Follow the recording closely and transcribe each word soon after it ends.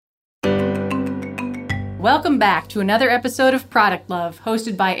Welcome back to another episode of Product Love,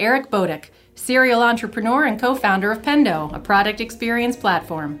 hosted by Eric Bodick, serial entrepreneur and co-founder of Pendo, a product experience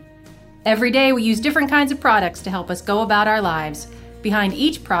platform. Every day we use different kinds of products to help us go about our lives. Behind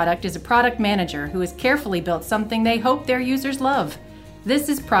each product is a product manager who has carefully built something they hope their users love. This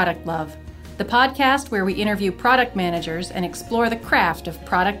is Product Love, the podcast where we interview product managers and explore the craft of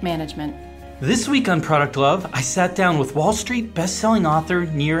product management. This week on Product Love, I sat down with Wall Street best-selling author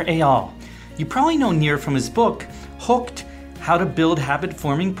Nir Eyal. You probably know Nir from his book, Hooked, How to Build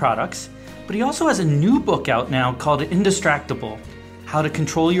Habit-Forming Products, but he also has a new book out now called Indistractable, How to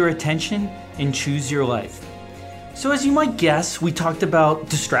Control Your Attention and Choose Your Life. So as you might guess, we talked about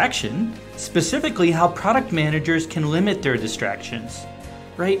distraction, specifically how product managers can limit their distractions.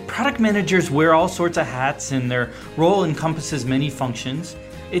 Right? Product managers wear all sorts of hats and their role encompasses many functions.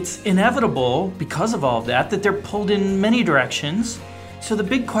 It's inevitable, because of all of that they're pulled in many directions. So the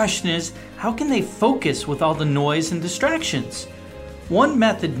big question is, how can they focus with all the noise and distractions? One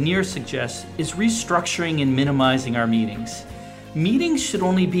method Nir suggests is restructuring and minimizing our meetings. Meetings should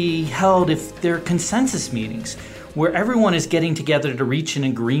only be held if they're consensus meetings, where everyone is getting together to reach an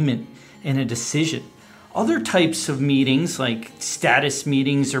agreement and a decision. Other types of meetings, like status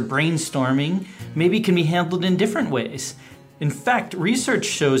meetings or brainstorming, maybe can be handled in different ways. In fact, research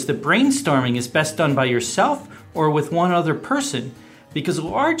shows that brainstorming is best done by yourself or with one other person, because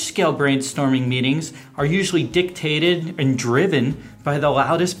large-scale brainstorming meetings are usually dictated and driven by the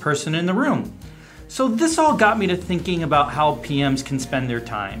loudest person in the room. So this all got me to thinking about how PMs can spend their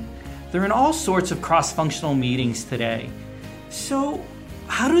time. They're in all sorts of cross-functional meetings today. So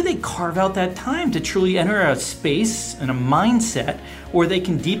how do they carve out that time to truly enter a space and a mindset where they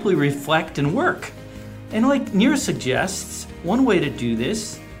can deeply reflect and work? And like Nir suggests, one way to do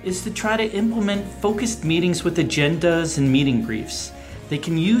this is to try to implement focused meetings with agendas and meeting briefs. They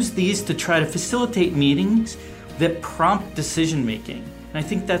can use these to try to facilitate meetings that prompt decision making. And I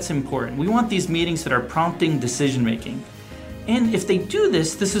think that's important. We want these meetings that are prompting decision making. And if they do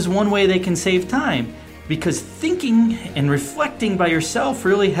this, this is one way they can save time, because thinking and reflecting by yourself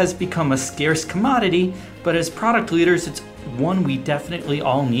really has become a scarce commodity, but as product leaders, it's one we definitely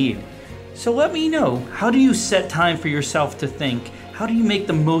all need. So let me know, how do you set time for yourself to think? How do you make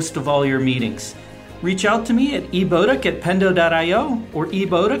the most of all your meetings? Reach out to me at ebodick@pendo.io or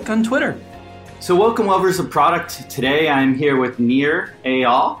ebodick on Twitter. So welcome, lovers of product. Today I'm here with Nir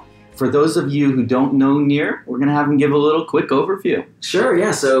Eyal. For those of you who don't know Nir, we're going to have him give a little quick overview. Sure,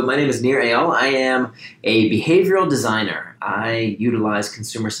 yeah. So my name is Nir Eyal. I am a behavioral designer. I utilize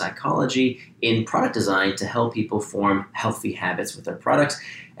consumer psychology in product design to help people form healthy habits with their products.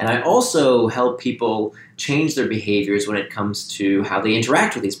 And I also help people change their behaviors when it comes to how they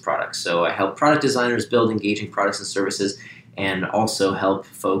interact with these products. So I help product designers build engaging products and services, and also help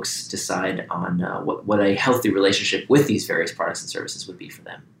folks decide on what a healthy relationship with these various products and services would be for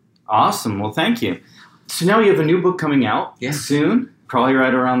them. Awesome. Well, thank you. So now you have a new book coming out soon, probably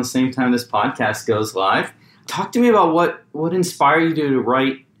right around the same time this podcast goes live. Talk to me about what inspired you to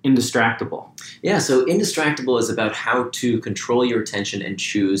write Indistractable. Yeah, so Indistractable is about how to control your attention and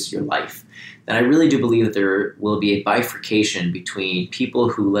choose your life. And I really do believe that there will be a bifurcation between people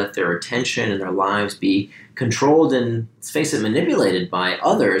who let their attention and their lives be controlled and, let's face it, manipulated by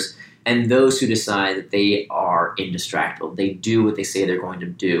others, and those who decide that they are indistractable. They do what they say they're going to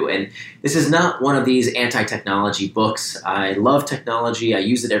do. And this is not one of these anti-technology books. I love technology. I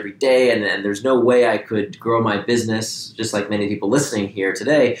use it every day, and there's no way I could grow my business, just like many people listening here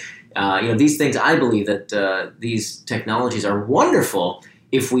today. These things, I believe that these technologies are wonderful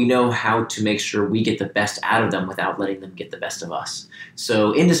if we know how to make sure we get the best out of them without letting them get the best of us.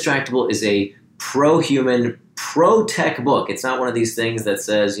 So Indistractable is a pro-human, pro-tech book. It's not one of these things that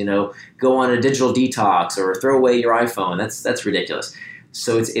says, go on a digital detox or throw away your iPhone. That's ridiculous.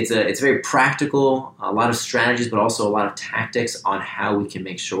 So it's very practical, a lot of strategies, but also a lot of tactics on how we can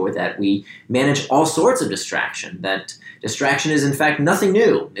make sure that we manage all sorts of distraction. That distraction is, in fact, nothing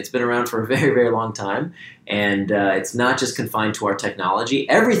new. It's been around for a very, very long time, and it's not just confined to our technology.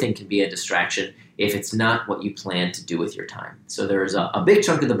 Everything can be a distraction if it's not what you plan to do with your time. So there's a big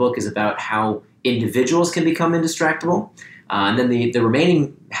chunk of the book is about how individuals can become indistractable. And then the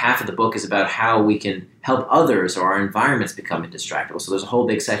remaining half of the book is about how we can help others or our environments become indistractable. So there's a whole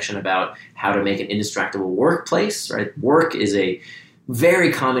big section about how to make an indistractable workplace, right? Work is a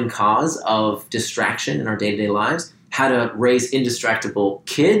very common cause of distraction in our day-to-day lives. How to raise indistractable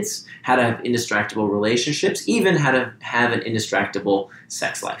kids, how to have indistractable relationships, even how to have an indistractable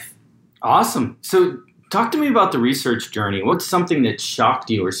sex life. Awesome. So talk to me about the research journey. What's something that shocked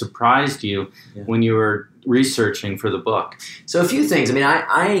you or surprised you when you were researching for the book? So a few things.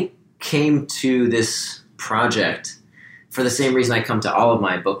 I came to this project for the same reason I come to all of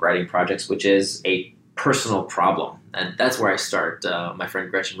my book writing projects, which is a personal problem. And that's where I start. My friend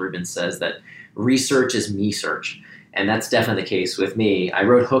Gretchen Rubin says that research is me search. And that's definitely the case with me. I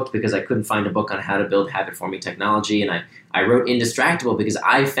wrote Hooked because I couldn't find a book on how to build habit-forming technology. And I wrote Indistractable because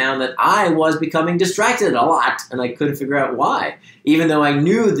I found that I was becoming distracted a lot and I couldn't figure out why, even though I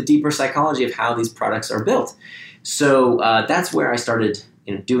knew the deeper psychology of how these products are built. So that's where I started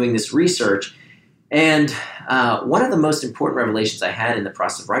doing this research. And one of the most important revelations I had in the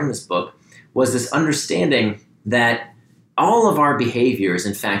process of writing this book was this understanding that all of our behavior is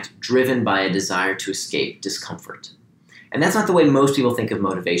in fact driven by a desire to escape discomfort. And that's not the way most people think of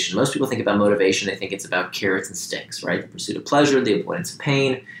motivation. Most people think about motivation, they think it's about carrots and sticks, right? The pursuit of pleasure, the avoidance of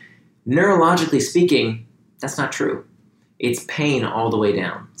pain. Neurologically speaking, that's not true. It's pain all the way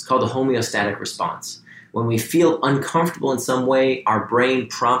down. It's called the homeostatic response. When we feel uncomfortable in some way, our brain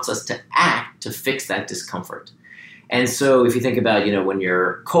prompts us to act to fix that discomfort. And so if you think about, when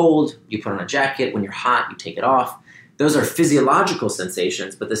you're cold, you put on a jacket. When you're hot, you take it off. Those are physiological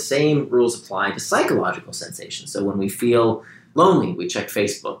sensations, but the same rules apply to psychological sensations. So when we feel lonely, we check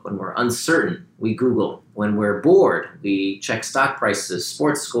Facebook. When we're uncertain, we Google. When we're bored, we check stock prices,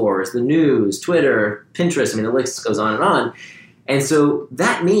 sports scores, the news, Twitter, Pinterest. The list goes on and on. And so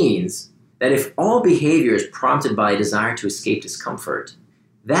that means that if all behavior is prompted by a desire to escape discomfort,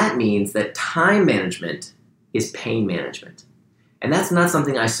 that means that time management is pain management. And that's not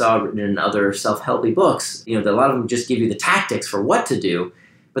something I saw written in other self-helpy books. A lot of them just give you the tactics for what to do.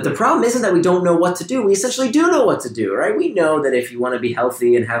 But the problem isn't that we don't know what to do. We essentially do know what to do, right? We know that if you want to be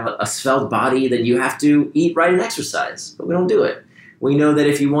healthy and have a svelte body, then you have to eat right and exercise. But we don't do it. We know that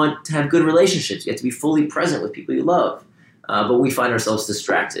if you want to have good relationships, you have to be fully present with people you love. But we find ourselves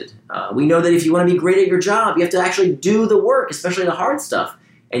distracted. We know that if you want to be great at your job, you have to actually do the work, especially the hard stuff.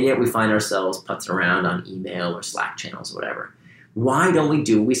 And yet we find ourselves putzing around on email or Slack channels or whatever. Why don't we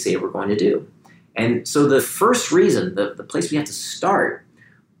do what we say we're going to do? And so the first reason, the place we have to start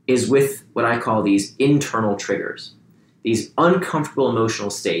is with what I call these internal triggers, these uncomfortable emotional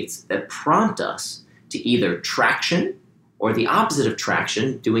states that prompt us to either traction or the opposite of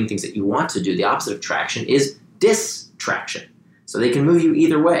traction, doing things that you want to do. The opposite of traction is distraction. So they can move you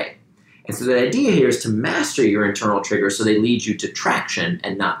either way. And so the idea here is to master your internal triggers so they lead you to traction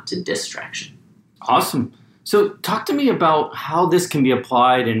and not to distraction. Awesome. So talk to me about how this can be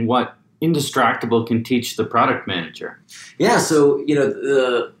applied and what Indistractable can teach the product manager. Yeah, so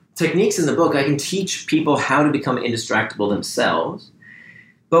the techniques in the book, I can teach people how to become indistractable themselves,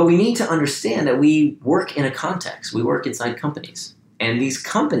 but we need to understand that we work in a context. We work inside companies. And these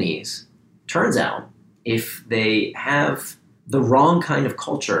companies, turns out, if they have the wrong kind of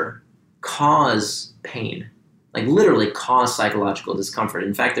culture, cause pain. Like literally cause psychological discomfort.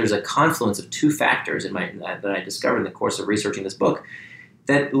 In fact, there's a confluence of two factors that I discovered in the course of researching this book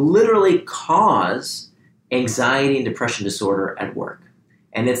that literally cause anxiety and depression disorder at work.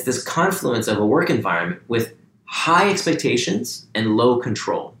 And it's this confluence of a work environment with high expectations and low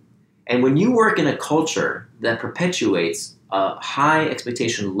control. And when you work in a culture that perpetuates a high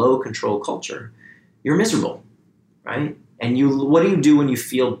expectation, low control culture, you're miserable, right? And what do you do when you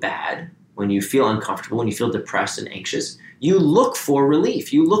feel bad? When you feel uncomfortable, when you feel depressed and anxious, you look for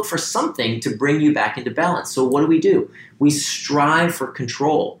relief. You look for something to bring you back into balance. So what do? We strive for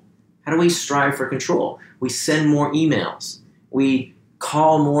control. How do we strive for control? We send more emails. We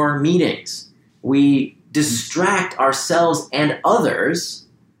call more meetings. We distract ourselves and others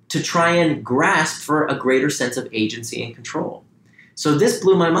to try and grasp for a greater sense of agency and control. So this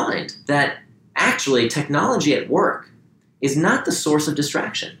blew my mind that actually technology at work is not the source of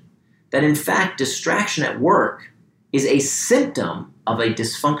distraction. That in fact, distraction at work is a symptom of a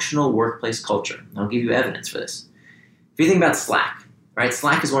dysfunctional workplace culture. I'll give you evidence for this. If you think about Slack, right?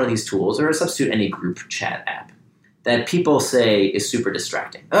 Slack is one of these tools, or a substitute any group chat app, that people say is super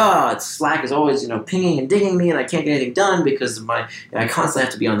distracting. Slack is always, pinging and dinging me, and I can't get anything done because I constantly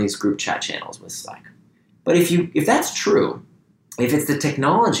have to be on these group chat channels with Slack. But if that's true, if it's the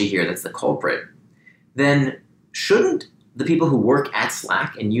technology here that's the culprit, then shouldn't the people who work at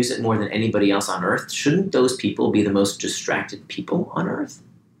Slack and use it more than anybody else on earth, shouldn't those people be the most distracted people on earth?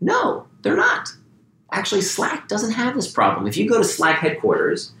 No, they're not. Actually, Slack doesn't have this problem. If you go to Slack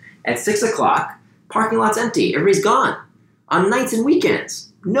headquarters at 6 o'clock, parking lot's empty. Everybody's gone. On nights and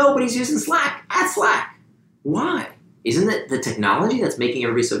weekends, nobody's using Slack at Slack. Why? Isn't it the technology that's making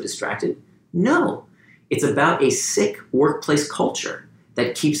everybody so distracted? No. It's about a sick workplace culture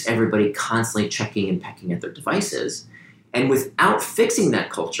that keeps everybody constantly checking and pecking at their devices. And without fixing that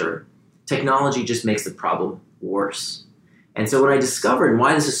culture, technology just makes the problem worse. And so what I discovered, and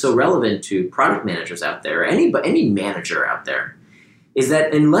why this is so relevant to product managers out there, or any manager out there, is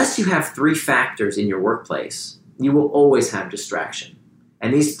that unless you have 3 factors in your workplace, you will always have distraction.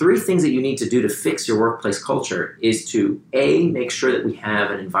 And these 3 things that you need to do to fix your workplace culture is to, A, make sure that we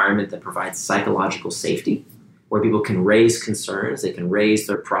have an environment that provides psychological safety, where people can raise concerns, they can raise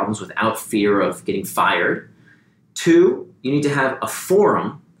their problems without fear of getting fired. 2, you need to have a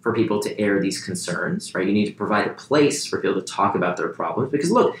forum for people to air these concerns, right? You need to provide a place for people to talk about their problems,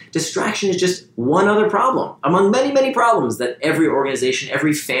 because look, distraction is just one other problem among many, many problems that every organization,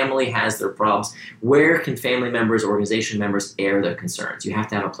 every family has their problems. Where can family members, organization members air their concerns? You have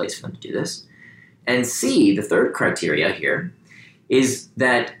to have a place for them to do this. And C, the third criteria here, is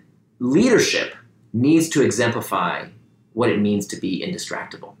that leadership needs to exemplify what it means to be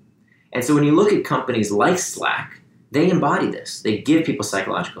indistractable. And so when you look at companies like Slack, they embody this. They give people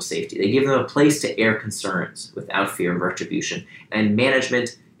psychological safety. They give them a place to air concerns without fear of retribution. And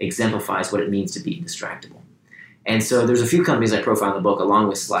management exemplifies what it means to be indistractable. And so there's a few companies I profile in the book, along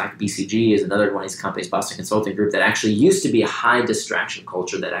with Slack. BCG is another one of these companies, Boston Consulting Group, that actually used to be a high distraction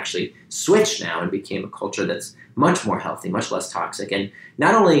culture that actually switched now and became a culture that's much more healthy, much less toxic. And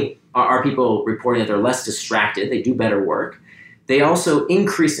not only are people reporting that they're less distracted, they do better work, they also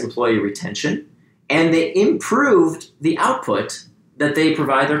increase employee retention, and they improved the output that they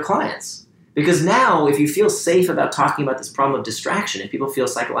provide their clients. Because now, if you feel safe about talking about this problem of distraction, if people feel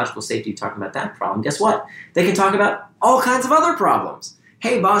psychological safety talking about that problem, guess what? They can talk about all kinds of other problems.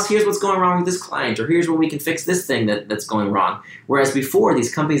 Hey, boss, here's what's going wrong with this client, or here's where we can fix this thing that's going wrong. Whereas before,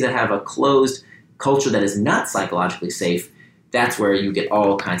 these companies that have a closed culture that is not psychologically safe, that's where you get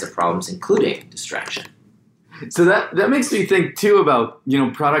all kinds of problems, including distraction. So that makes me think too about,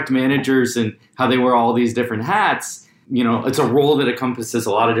 product managers and how they wear all these different hats. It's a role that encompasses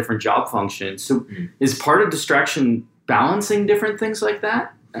a lot of different job functions. So is part of distraction balancing different things like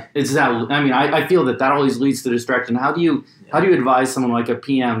that? I feel that always leads to distraction. How do you advise someone like a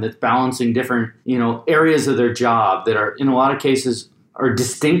PM that's balancing different, areas of their job that are in a lot of cases are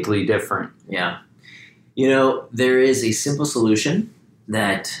distinctly different? Yeah. There is a simple solution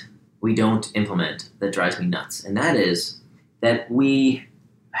that we don't implement that drives me nuts. And that is that we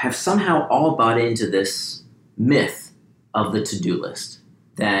have somehow all bought into this myth of the to-do list.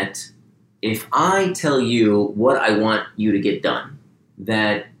 That if I tell you what I want you to get done,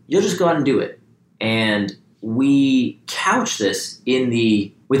 that you'll just go out and do it. And we couch this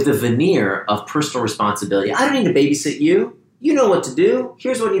with the veneer of personal responsibility. I don't need to babysit you. You know what to do.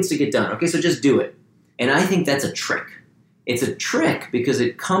 Here's what needs to get done. Okay, so just do it. And I think that's a trick. It's a trick because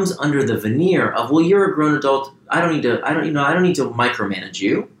it comes under the veneer of, well, you're a grown adult. I don't need to micromanage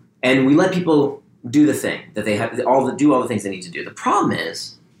you. And we let people do the thing that they have, do all the things they need to do. The problem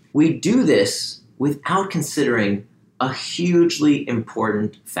is we do this without considering a hugely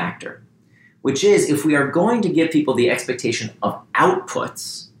important factor, which is if we are going to give people the expectation of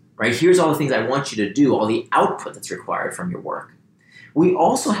outputs, right? Here's all the things I want you to do, all the output that's required from your work. We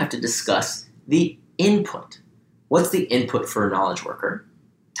also have to discuss the input. What's the input for a knowledge worker?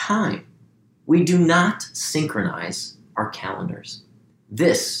 Time. We do not synchronize our calendars.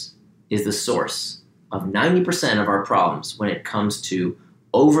 This is the source of 90% of our problems when it comes to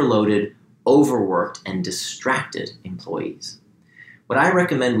overloaded, overworked, and distracted employees. What I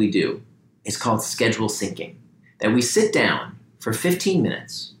recommend we do is called schedule syncing, that we sit down for 15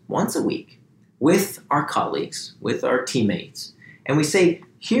 minutes once a week with our colleagues, with our teammates, and we say,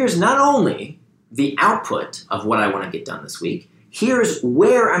 here's not only the output of what I want to get done this week, here's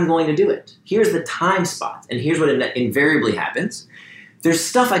where I'm going to do it. Here's the time spots, and here's what invariably happens. There's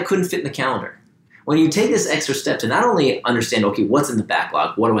stuff I couldn't fit in the calendar. When you take this extra step to not only understand, okay, what's in the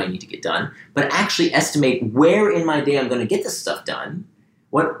backlog, what do I need to get done, but actually estimate where in my day I'm going to get this stuff done,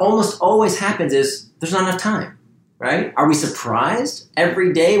 what almost always happens is there's not enough time, right? Are we surprised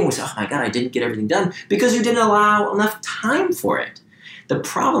every day when we say, oh my God, I didn't get everything done? Because you didn't allow enough time for it. The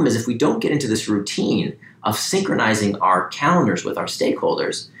problem is if we don't get into this routine of synchronizing our calendars with our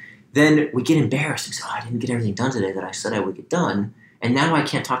stakeholders, then we get embarrassed and say, oh, I didn't get everything done today that I said I would get done, and now I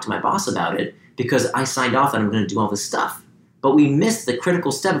can't talk to my boss about it because I signed off that I'm going to do all this stuff. But we missed the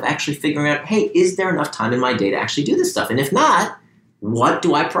critical step of actually figuring out, hey, is there enough time in my day to actually do this stuff? And if not, what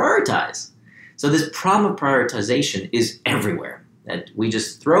do I prioritize? So this problem of prioritization is everywhere. That we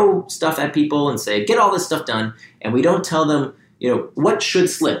just throw stuff at people and say, get all this stuff done, and we don't tell them, what should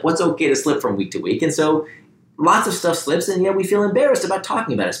slip, what's okay to slip from week to week. And so lots of stuff slips, and yet we feel embarrassed about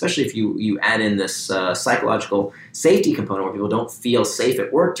talking about it, especially if you add in this psychological safety component where people don't feel safe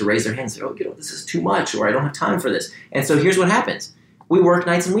at work to raise their hands and say, this is too much, or I don't have time for this. And so here's what happens. We work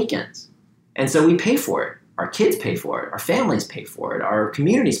nights and weekends. And so we pay for it Our kids pay for it. Our families pay for it. Our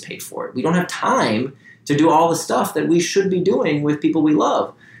communities pay for it. We don't have time to do all the stuff that we should be doing with people we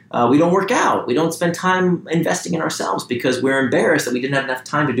love. We don't work out. We don't spend time investing in ourselves because we're embarrassed that we didn't have enough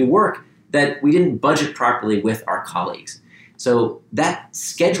time to do work that we didn't budget properly with our colleagues. So that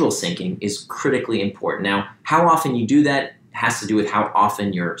schedule syncing is critically important. Now, how often you do that has to do with how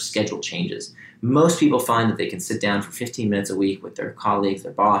often your schedule changes. Most people find that they can sit down for 15 minutes a week with their colleagues,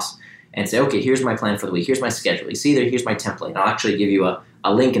 their boss, and say, okay, here's my plan for the week. Here's my schedule. You see there, here's my template. I'll actually give you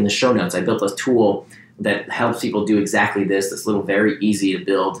a link in the show notes. I built a tool that helps people do exactly this little very easy to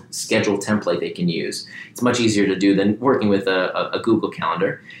build schedule template they can use. It's much easier to do than working with a Google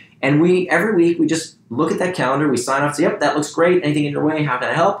Calendar. And every week we just look at that calendar, we sign off, say, yep, that looks great. Anything in your way? How can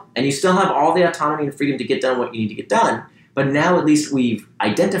I help? And you still have all the autonomy and freedom to get done what you need to get done. But now at least we've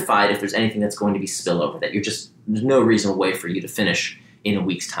identified if there's anything that's going to be spillover, that there's no reasonable way for you to finish in a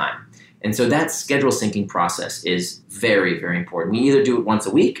week's time. And so that schedule syncing process is very, very important. We either do it once a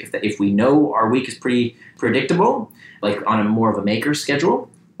week if we know our week is pretty predictable, like on a more of a maker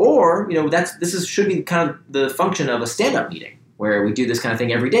schedule, or should be kind of the function of a stand-up meeting where we do this kind of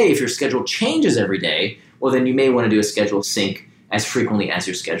thing every day. If your schedule changes every day, well, then you may want to do a schedule sync as frequently as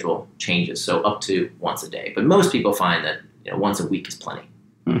your schedule changes, so up to once a day. But most people find that once a week is plenty.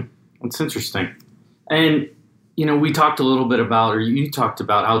 That's interesting. And we talked a little bit about, or you talked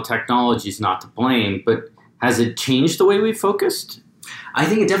about how technology is not to blame, but has it changed the way we focused? I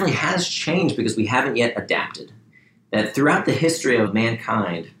think it definitely has changed because we haven't yet adapted. That throughout the history of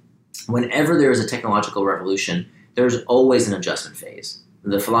mankind, whenever there is a technological revolution, there's always an adjustment phase.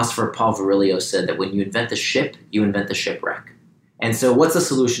 The philosopher Paul Virilio said that when you invent the ship, you invent the shipwreck. And so what's the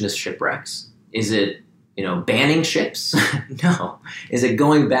solution to shipwrecks? Is it, banning ships? No. Is it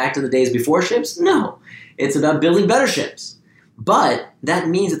going back to the days before ships? No. It's about building better ships. But that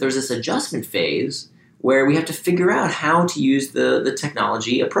means that there's this adjustment phase where we have to figure out how to use the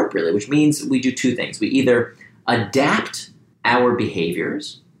technology appropriately, which means we do two things. We either adapt our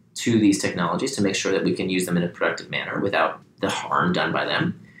behaviors to these technologies to make sure that we can use them in a productive manner without the harm done by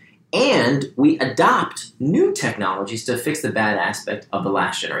them, and we adopt new technologies to fix the bad aspect of the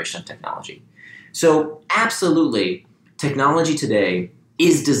last generation of technology. So absolutely, technology today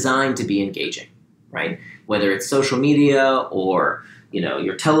is designed to be engaging, right? Whether it's social media or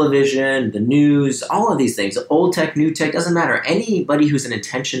your television, the news, all of these things, old tech, new tech, doesn't matter. Anybody who's an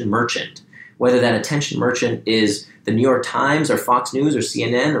attention merchant, whether that attention merchant is the New York Times or Fox News or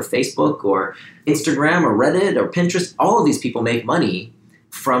CNN or Facebook or Instagram or Reddit or Pinterest, all of these people make money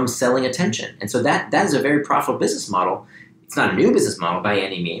from selling attention. And so that is a very profitable business model. It's not a new business model by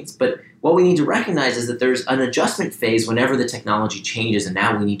any means, but what we need to recognize is that there's an adjustment phase whenever the technology changes, and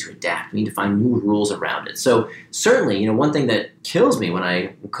now we need to adapt. We need to find new rules around it. So certainly, one thing that kills me when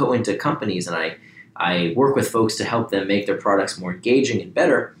I go into companies and I work with folks to help them make their products more engaging and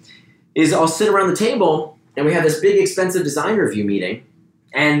better is I'll sit around the table and we have this big expensive design review meeting,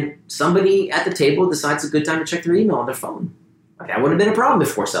 and somebody at the table decides it's a good time to check their email on their phone. That wouldn't have been a problem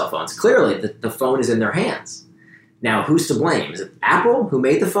before cell phones. Clearly, the phone is in their hands. Now, who's to blame? Is it Apple who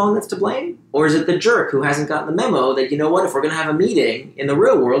made the phone that's to blame? Or is it the jerk who hasn't gotten the memo that, if we're going to have a meeting in the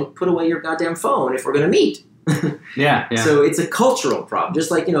real world, put away your goddamn phone if we're going to meet? Yeah. So it's a cultural problem.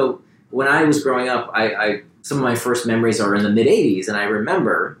 Just like, when I was growing up, I some of my first memories are in the mid-'80s, and I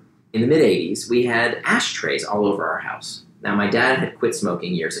remember in the mid-'80s, we had ashtrays all over our house. Now, my dad had quit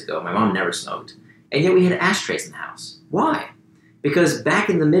smoking years ago. My mom never smoked. And yet we had ashtrays in the house. Why? Because back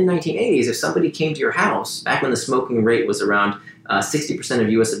in the mid-1980s, if somebody came to your house, back when the smoking rate was around 60% of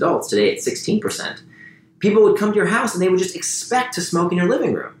U.S. adults, today it's 16%, people would come to your house and they would just expect to smoke in your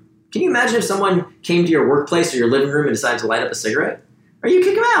living room. Can you imagine if someone came to your workplace or your living room and decided to light up a cigarette? Or you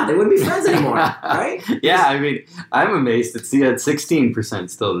kick them out. They wouldn't be friends anymore, right? Yeah, I'm amazed it's at 16%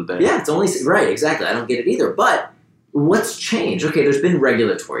 still today. Yeah, it's only, right, exactly. I don't get it either. But what's changed? Okay, there's been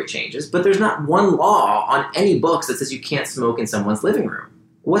regulatory changes, but there's not one law on any books that says you can't smoke in someone's living room.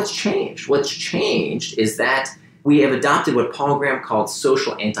 What's changed? What's changed is that we have adopted what Paul Graham called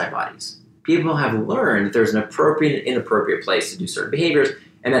social antibodies. People have learned that there's an appropriate and inappropriate place to do certain behaviors,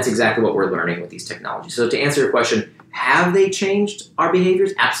 and that's exactly what we're learning with these technologies. So to answer your question, have they changed our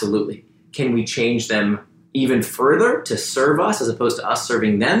behaviors? Absolutely. Can we change them even further to serve us as opposed to us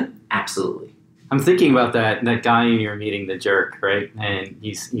serving them? Absolutely. I'm thinking about that guy in your meeting, the jerk, right? And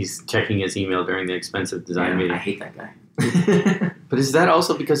he's checking his email during the expensive design meeting. I hate that guy. But is that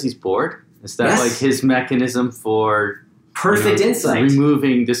also because he's bored? Is that like his mechanism for perfect insight,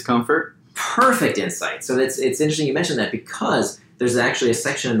 removing discomfort? Perfect insight. So it's interesting you mentioned that because there's actually a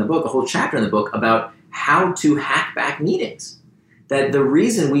section in the book, a whole chapter in the book about how to hack back meetings. That the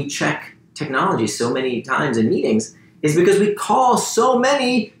reason we check technology so many times in meetings is because we call so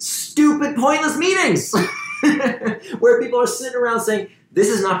many stupid, pointless meetings where people are sitting around saying, this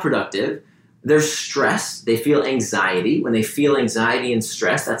is not productive. They're stressed. They feel anxiety. When they feel anxiety and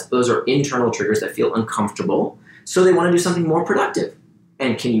stress, those are internal triggers that feel uncomfortable. So they want to do something more productive.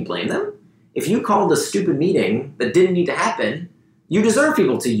 And can you blame them? If you called a stupid meeting that didn't need to happen, you deserve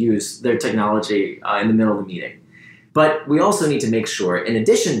people to use their technology in the middle of the meeting. But we also need to make sure, in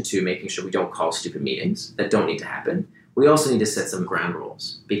addition to making sure we don't call stupid meetings that don't need to happen, we also need to set some ground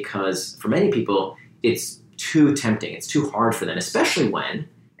rules. Because for many people, it's too tempting. It's too hard for them, especially when,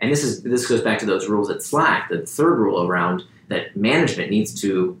 and this goes back to those rules at Slack, the third rule around that management needs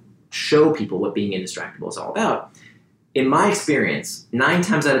to show people what being indistractable is all about. In my experience, 9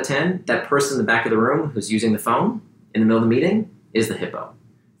 times out of 10, that person in the back of the room who's using the phone in the middle of the meeting is the hippo,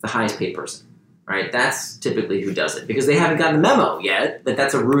 the highest paid person. Right? That's typically who does it because they haven't gotten the memo yet that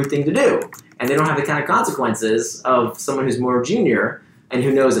that's a rude thing to do. And they don't have the kind of consequences of someone who's more junior and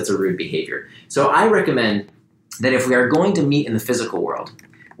who knows it's a rude behavior. So I recommend that if we are going to meet in the physical world,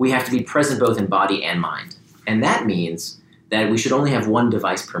 we have to be present both in body and mind. And that means that we should only have one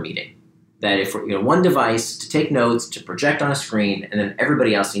device per meeting. That if we're, one device to take notes, to project on a screen, and then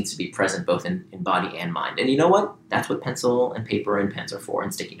everybody else needs to be present both in body and mind. And you know what? That's what pencil and paper and pens are for,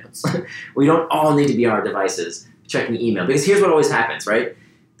 and sticky notes. We don't all need to be our devices checking email. Because here's what always happens, right?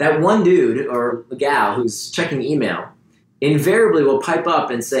 That one dude or gal who's checking email invariably will pipe up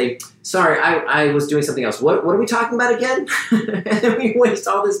and say, sorry, I was doing something else. What are we talking about again? And then we waste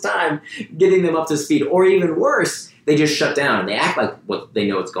all this time getting them up to speed. Or even worse, they just shut down and they act like they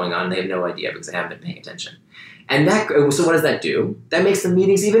know what's going on and they have no idea because they haven't been paying attention. And so what does that do? That makes the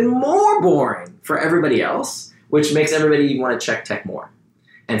meetings even more boring for everybody else, which makes everybody want to check tech more.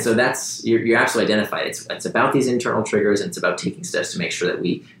 And so you're absolutely identified. It's about these internal triggers and it's about taking steps to make sure that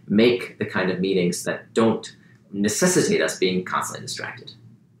we make the kind of meetings that don't necessitate us being constantly distracted.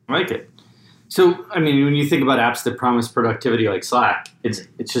 I like it. So, I mean, when you think about apps that promise productivity like Slack,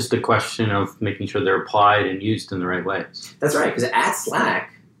 it's just a question of making sure they're applied and used in the right ways. That's right, because at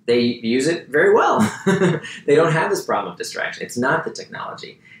Slack, they use it very well. They don't have this problem of distraction. It's not the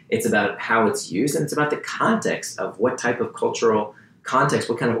technology. It's about how it's used, and it's about the context of what type of cultural context,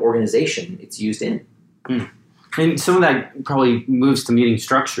 what kind of organization it's used in. Hmm. And some of that probably moves to meeting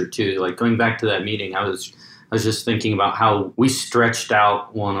structure, too. Like, going back to that meeting, I was just thinking about how we stretched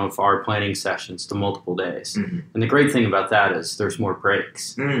out one of our planning sessions to multiple days. Mm-hmm. And the great thing about that is there's more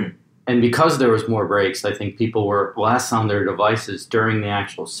breaks. Mm. And because there was more breaks, I think people were less on their devices during the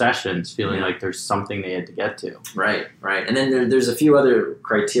actual sessions, feeling like there's something they had to get to. Right. And then there's a few other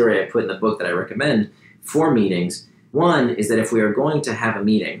criteria I put in the book that I recommend for meetings. One is that if we are going to have a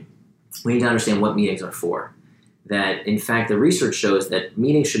meeting, we need to understand what meetings are for. That, in fact, the research shows that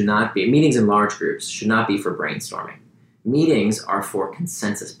meetings in large groups should not be for brainstorming. Meetings are for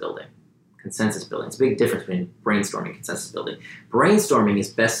consensus building. It's a big difference between brainstorming and consensus building. Brainstorming is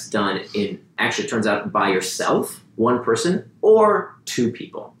best done actually it turns out by yourself, one person, or 2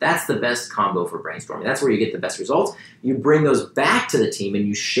 people. That's the best combo for brainstorming. That's where you get the best results. You bring those back to the team and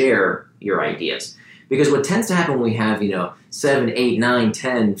you share your ideas. Because what tends to happen when we have, 7, 8, 9,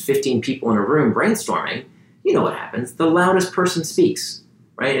 10, 15 people in a room brainstorming, you know what happens. The loudest person speaks,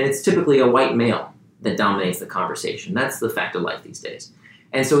 right? And it's typically a white male that dominates the conversation. That's the fact of life these days.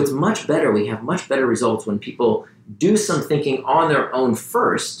 And so it's much better. We have much better results when people do some thinking on their own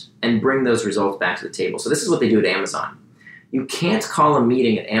first and bring those results back to the table. So this is what they do at Amazon. You can't call a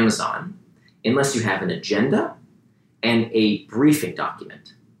meeting at Amazon unless you have an agenda and a briefing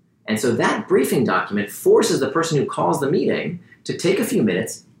document. And so that briefing document forces the person who calls the meeting to take a few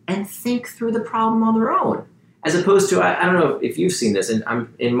minutes and think through the problem on their own. As opposed to, I don't know if you've seen this, and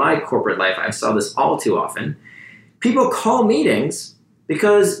in my corporate life, I saw this all too often. People call meetings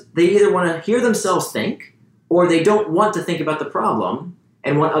because they either want to hear themselves think, or they don't want to think about the problem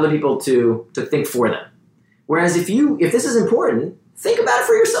and want other people to think for them. Whereas if this is important, think about it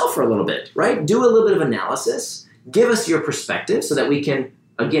for yourself for a little bit, right? Do a little bit of analysis, give us your perspective so that we can,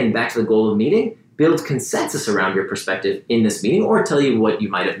 again, back to the goal of the meeting, build consensus around your perspective in this meeting, or tell you what you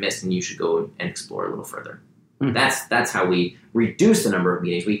might have missed and you should go and explore a little further. Mm-hmm. That's how we reduce the number of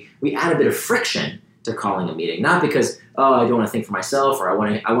meetings. We add a bit of friction to calling a meeting, not because, I don't want to think for myself or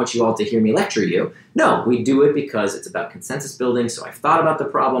I want you all to hear me lecture you. No, we do it because it's about consensus building. So I've thought about the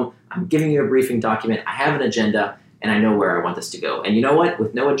problem. I'm giving you a briefing document. I have an agenda and I know where I want this to go. And you know what?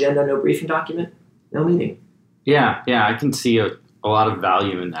 With no agenda, no briefing document, no meeting. Yeah, I can see a lot of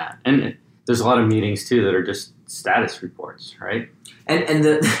value in that. And there's a lot of meetings too that are just status reports, right?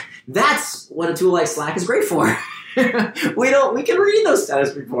 And that's what a tool like Slack is great for. We can read those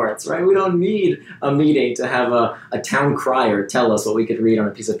status reports, right? We don't need a meeting to have a town crier tell us what we could read on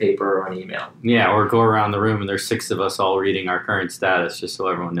a piece of paper or on email. Yeah, or go around the room and there's 6 of us all reading our current status just so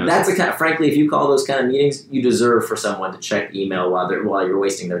everyone knows. That's frankly, if you call those kind of meetings, you deserve for someone to check email while you're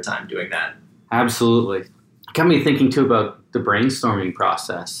wasting their time doing that. Absolutely. Got me thinking too about the brainstorming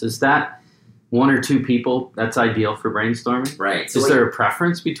process. Is that 1 or 2 people that's ideal for brainstorming? Right. So is there a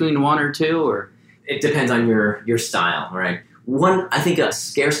preference between 1 or 2, or? It depends on your style, right? I think a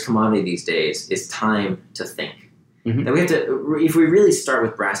scarce commodity these days is time to think. Mm-hmm. That we have to, if we really start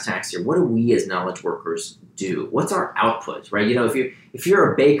with brass tacks here, what do we as knowledge workers do? What's our output, right? If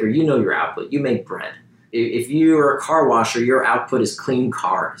you're a baker, you know your output. You make bread. If you're a car washer, your output is clean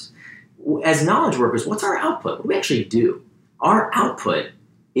cars. As knowledge workers, what's our output? What do we actually do? Our output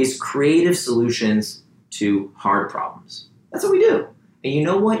is creative solutions to hard problems. That's what we do. And you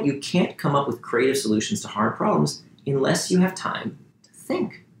know what? You can't come up with creative solutions to hard problems unless you have time to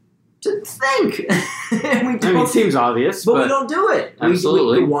think. It seems obvious, but we don't do it.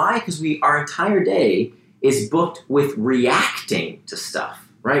 Absolutely. Why? Because our entire day is booked with reacting to stuff,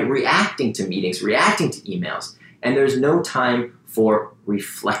 right? Reacting to meetings, reacting to emails, and there's no time for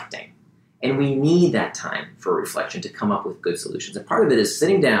reflecting. And we need that time for reflection to come up with good solutions. And part of it is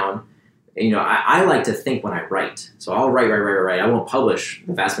sitting down. I like to think when I write. So I'll write. I won't publish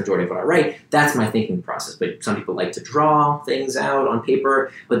the vast majority of what I write. That's my thinking process. But some people like to draw things out on paper.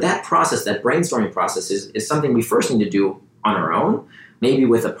 But that process, that brainstorming process, is something we first need to do on our own, maybe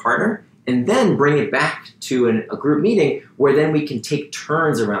with a partner, and then bring it back to a group meeting where then we can take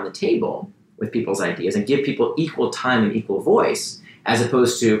turns around the table with people's ideas and give people equal time and equal voice, as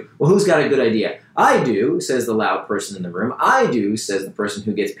opposed to, well, who's got a good idea? I do, says the loud person in the room. I do, says the person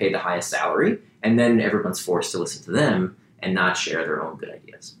who gets paid the highest salary. And then everyone's forced to listen to them and not share their own good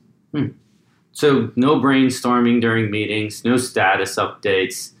ideas. So no brainstorming during meetings, no status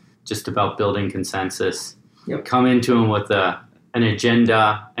updates, just about building consensus. Yep. Come into them with an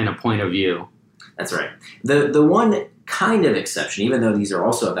agenda and a point of view. That's right. The one kind of exception, even though these are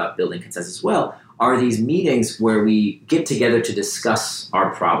also about building consensus as well, are these meetings where we get together to discuss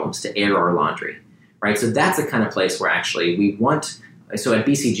our problems, to air our laundry, right? So that's the kind of place where actually we want, so at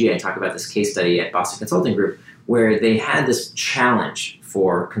BCG, I talk about this case study at Boston Consulting Group, where they had this challenge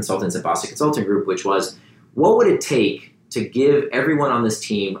for consultants at Boston Consulting Group, which was, what would it take to give everyone on this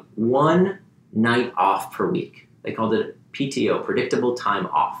team 1 night off per week? They called it PTO, predictable time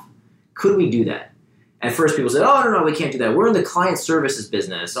off. Could we do that? At first, people said, "Oh, no, we can't do that. We're in the client services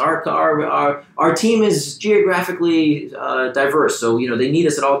business. Our team is geographically diverse, so they need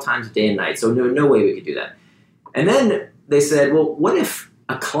us at all times, day and night. So no way we could do that." And then they said, "Well, what if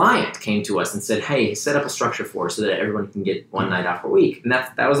a client came to us and said, 'Hey, set up a structure for us so that everyone can get 1 night off per week?'" And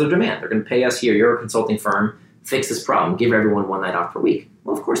that was their demand. They're going to pay us here. You're a consulting firm. Fix this problem. Give everyone 1 night off per week.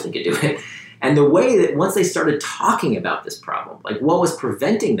 Well, of course they could do it. And the way that once they started talking about this problem, like what was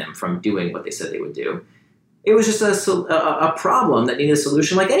preventing them from doing what they said they would do, it was just a problem that needed a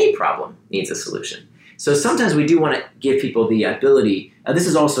solution, like any problem needs a solution. So sometimes we do want to give people the ability, this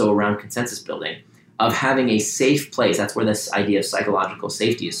is also around consensus building, of having a safe place. That's where this idea of psychological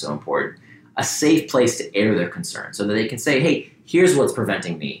safety is so important. A safe place to air their concerns so that they can say, hey, here's what's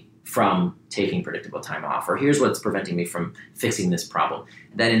preventing me from taking predictable time off, or here's what's preventing me from fixing this problem.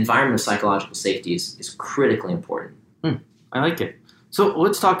 That environment of psychological safety is critically important. I like it. So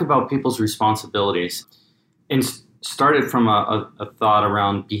let's talk about people's responsibilities. And started from a thought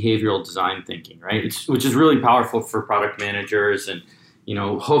around behavioral design thinking, right? Which is really powerful for product managers, and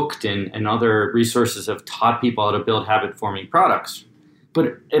Hooked and other resources have taught people how to build habit-forming products.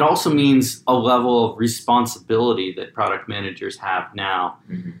 But it also means a level of responsibility that product managers have now.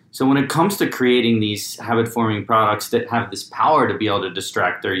 Mm-hmm. So when it comes to creating these habit-forming products that have this power to be able to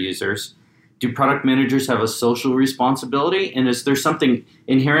distract their users, do product managers have a social responsibility? And is there something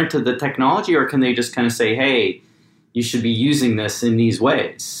inherent to the technology, or can they just kind of say, hey, you should be using this in these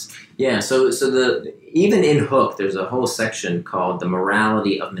ways? Yeah, so even in Hook, there's a whole section called the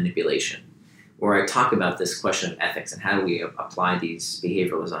morality of manipulation, where I talk about this question of ethics and how do we apply these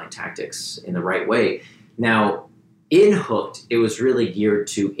behavioral design tactics in the right way. Now, in Hooked, it was really geared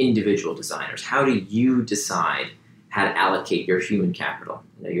to individual designers. How do you decide how to allocate your human capital?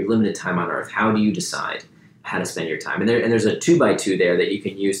 Your limited time on Earth. How do you decide how to spend your time? And there's a 2x2 there that you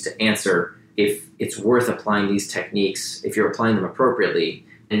can use to answer if it's worth applying these techniques, if you're applying them appropriately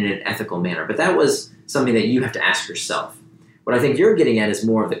and in an ethical manner. But that was something that you have to ask yourself. What I think you're getting at is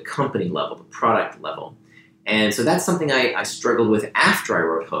more of the company level, the product level. And so that's something I struggled with after I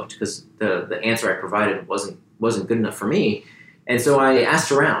wrote Hooked, because the answer I provided wasn't good enough for me. And so I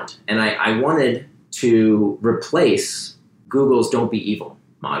asked around, and I wanted to replace Google's "Don't Be Evil"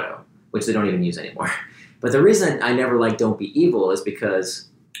 motto, which they don't even use anymore. But the reason I never liked "Don't Be Evil" is because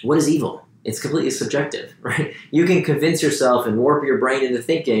what is evil? It's completely subjective, right? You can convince yourself and warp your brain into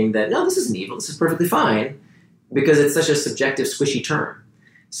thinking that, no, this isn't evil, this is perfectly fine, because it's such a subjective, squishy term.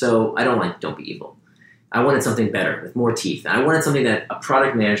 So I don't like "Don't Be Evil." I wanted something better, with more teeth. And I wanted something that a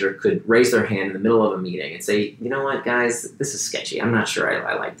product manager could raise their hand in the middle of a meeting and say, you know what, guys, this is sketchy. I'm not sure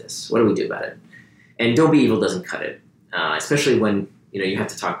I like this. What do we do about it? And "Don't Be Evil" doesn't cut it, especially when you have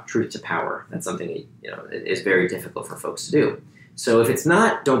to talk truth to power. That's something that is very difficult for folks to do. So if it's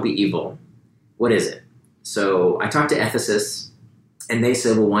not "Don't Be Evil," what is it? So I talked to ethicists, and they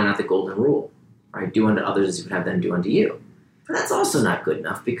said, well, why not the golden rule? Right? Do unto others as you would have them do unto you. But that's also not good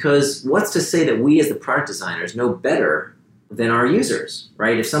enough, because what's to say that we as the product designers know better than our users,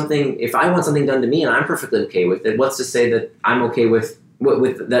 right? If I want something done to me and I'm perfectly okay with it, what's to say that I'm okay with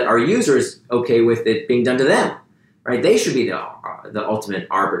that our users okay with it being done to them, right? They should be the ultimate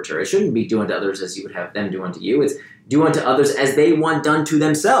arbiter. It shouldn't be do unto others as you would have them do unto you. It's do unto others as they want done to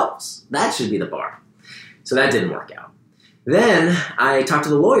themselves. That should be the bar. So that didn't work out. Then I talked to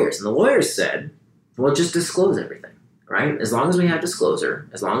the lawyers, and the lawyers said, well, just disclose everything, right? As long as we have disclosure,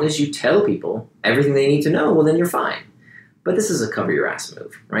 as long as you tell people everything they need to know, well, then you're fine. But this is a cover your ass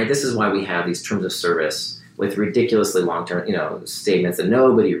move, right? This is why we have these terms of service with ridiculously long-term, statements that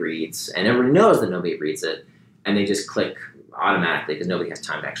nobody reads, and everyone knows that nobody reads it, and they just click automatically because nobody has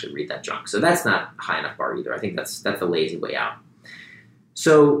time to actually read that junk. So that's not a high enough bar either. I think that's the lazy way out.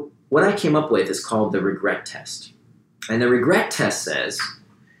 So what I came up with is called the regret test. And the regret test says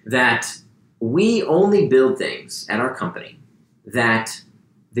that we only build things at our company that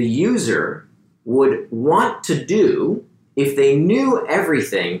the user would want to do if they knew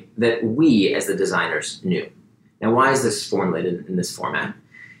everything that we as the designers knew. Now, why is this formulated in this format?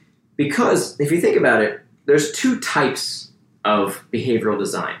 Because if you think about it, there's two types of behavioral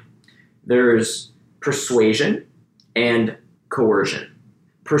design. There's persuasion and coercion.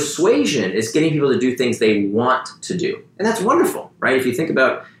 Persuasion is getting people to do things they want to do. And that's wonderful, right? If you think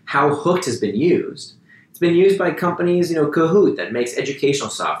about how Hooked has been used, it's been used by companies, Kahoot, that makes educational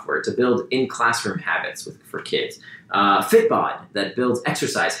software to build in-classroom habits for kids. Fitbod, that builds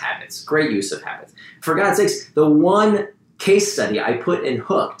exercise habits. Great use of habits. For God's sakes, the one case study I put in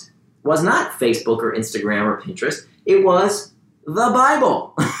Hooked was not Facebook or Instagram or Pinterest. It was the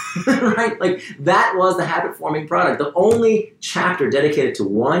Bible, right? Like, that was the habit-forming product. The only chapter dedicated to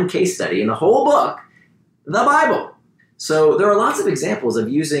one case study in the whole book, the Bible. So there are lots of examples of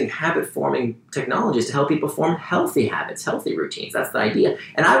using habit-forming technologies to help people form healthy habits, healthy routines. That's the idea.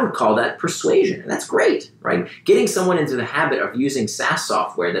 And I would call that persuasion. And that's great, right? Getting someone into the habit of using SaaS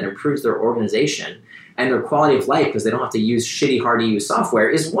software that improves their organization and their quality of life because they don't have to use shitty, hard-to-use software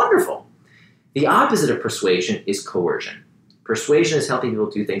is wonderful. The opposite of persuasion is coercion. Persuasion is helping people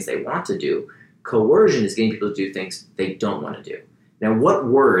do things they want to do. Coercion is getting people to do things they don't want to do. Now, what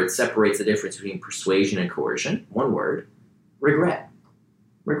word separates the difference between persuasion and coercion? One word: regret.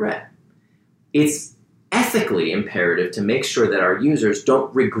 Regret. It's ethically imperative to make sure that our users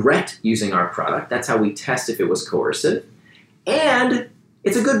don't regret using our product. That's how we test if it was coercive. And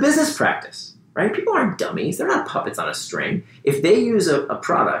it's a good business practice, right? People aren't dummies. They're not puppets on a string. If they use a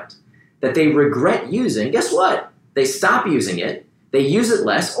product that they regret using, guess what? They stop using it, they use it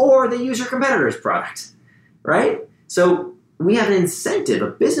less, or they use your competitor's product, right? So we have an incentive,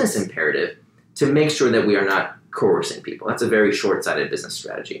 a business imperative, to make sure that we are not coercing people. That's a very short-sighted business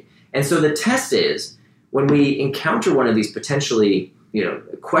strategy. And so the test is, when we encounter one of these potentially,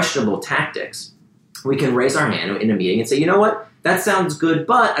 questionable tactics, we can raise our hand in a meeting and say, you know what, that sounds good,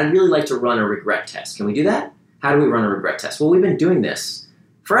 but I'd really like to run a regret test. Can we do that? How do we run a regret test? Well, we've been doing this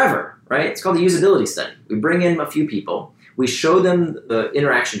forever, right? It's called the usability study. We bring in a few people, we show them the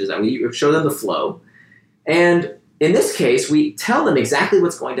interaction design, we show them the flow, and in this case, we tell them exactly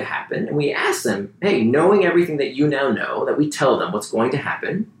what's going to happen, and we ask them, hey, knowing everything that you now know, that we tell them what's going to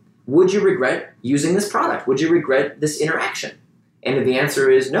happen, would you regret using this product? Would you regret this interaction? And if the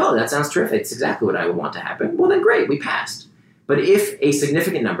answer is no, that sounds terrific, it's exactly what I would want to happen, well then great, we passed. But if a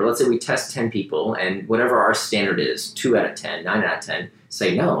significant number, let's say we test 10 people, and whatever our standard is, 2 out of 10, 9 out of 10,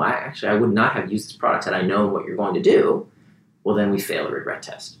 say, no, I would not have used this product had I known what you're going to do, well then we fail a regret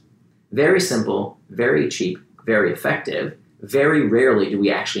test. Very simple, very cheap, very effective. Very rarely do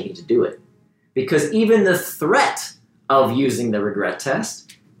we actually need to do it. Because even the threat of using the regret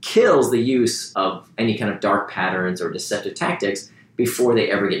test kills the use of any kind of dark patterns or deceptive tactics before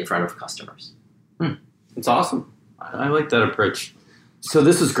they ever get in front of customers. It's awesome. I like that approach. So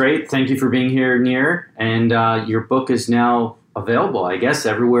this is great. Thank you for being here, Nir. And your book is now available, I guess,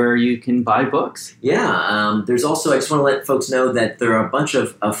 everywhere you can buy books. Yeah. There's also, I just want to let folks know that there are a bunch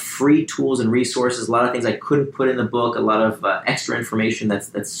of free tools and resources, a lot of things I couldn't put in the book, a lot of extra information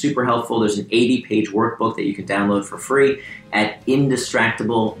that's super helpful. There's an 80-page workbook that you can download for free at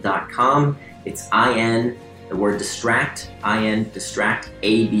indistractable.com. It's the word distract, distract,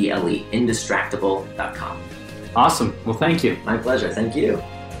 A-B-L-E, indistractable.com. Awesome. Well, thank you. My pleasure. Thank you.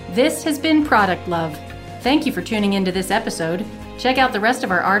 This has been Product Love. Thank you for tuning into this episode. Check out the rest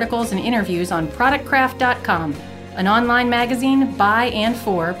of our articles and interviews on productcraft.com, an online magazine by and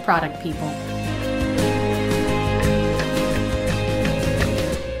for product people.